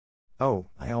Oh,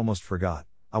 I almost forgot.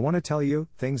 I want to tell you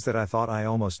things that I thought I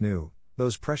almost knew,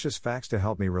 those precious facts to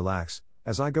help me relax,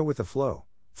 as I go with the flow.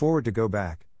 Forward to go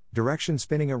back, direction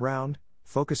spinning around,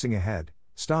 focusing ahead,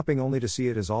 stopping only to see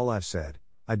it as all I've said.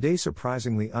 A day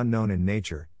surprisingly unknown in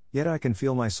nature, yet I can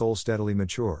feel my soul steadily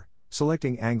mature,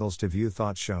 selecting angles to view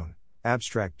thoughts shown,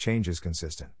 abstract changes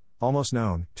consistent, almost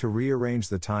known, to rearrange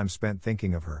the time spent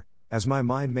thinking of her, as my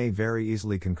mind may very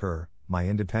easily concur, my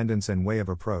independence and way of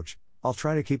approach, I'll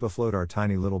try to keep afloat our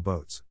tiny little boats.